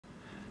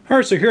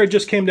Alright, so here I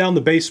just came down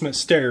the basement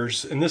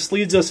stairs, and this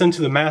leads us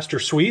into the master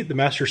suite. The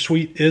master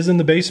suite is in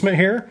the basement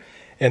here,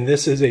 and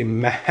this is a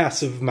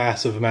massive,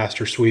 massive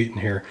master suite in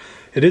here.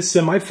 It is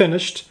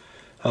semi-finished.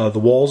 The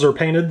walls are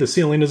painted, the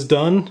ceiling is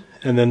done,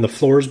 and then the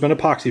floor has been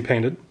epoxy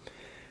painted.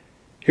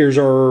 Here's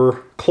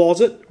our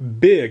closet.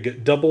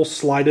 Big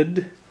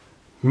double-sided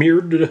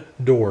mirrored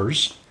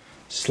doors.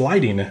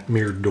 Sliding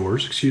mirrored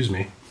doors, excuse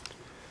me.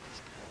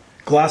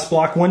 Glass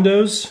block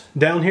windows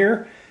down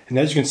here, and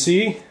as you can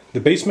see, the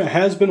basement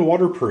has been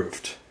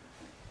waterproofed.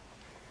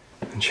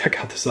 And check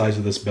out the size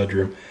of this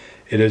bedroom.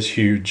 It is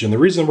huge. And the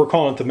reason we're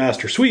calling it the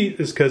master suite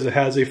is because it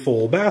has a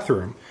full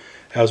bathroom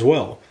as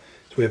well.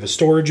 So we have a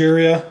storage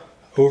area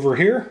over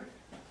here,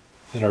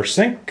 then our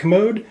sink,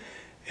 commode,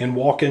 and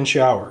walk-in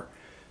shower.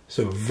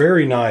 So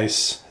very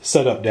nice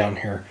setup down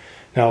here.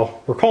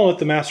 Now, we're calling it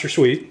the master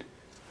suite,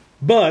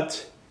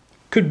 but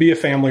could be a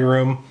family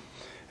room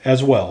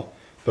as well.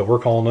 But we're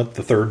calling it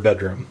the third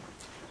bedroom.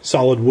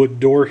 Solid wood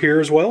door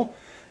here as well.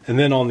 And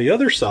then on the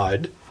other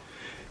side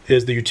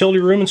is the utility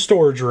room and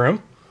storage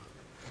room.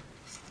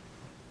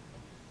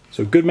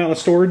 So good amount of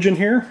storage in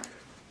here.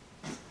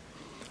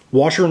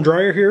 Washer and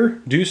dryer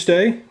here do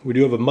stay. We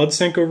do have a mud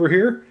sink over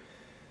here.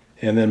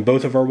 And then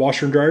both of our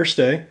washer and dryer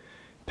stay.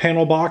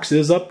 Panel box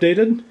is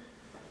updated.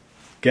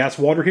 Gas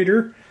water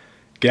heater.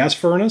 Gas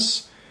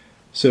furnace.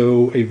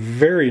 So a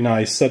very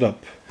nice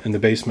setup in the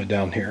basement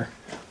down here.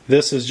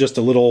 This is just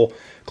a little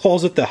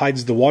closet that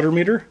hides the water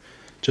meter.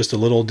 Just a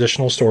little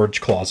additional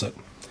storage closet.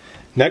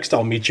 Next,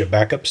 I'll meet you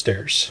back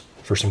upstairs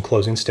for some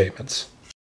closing statements.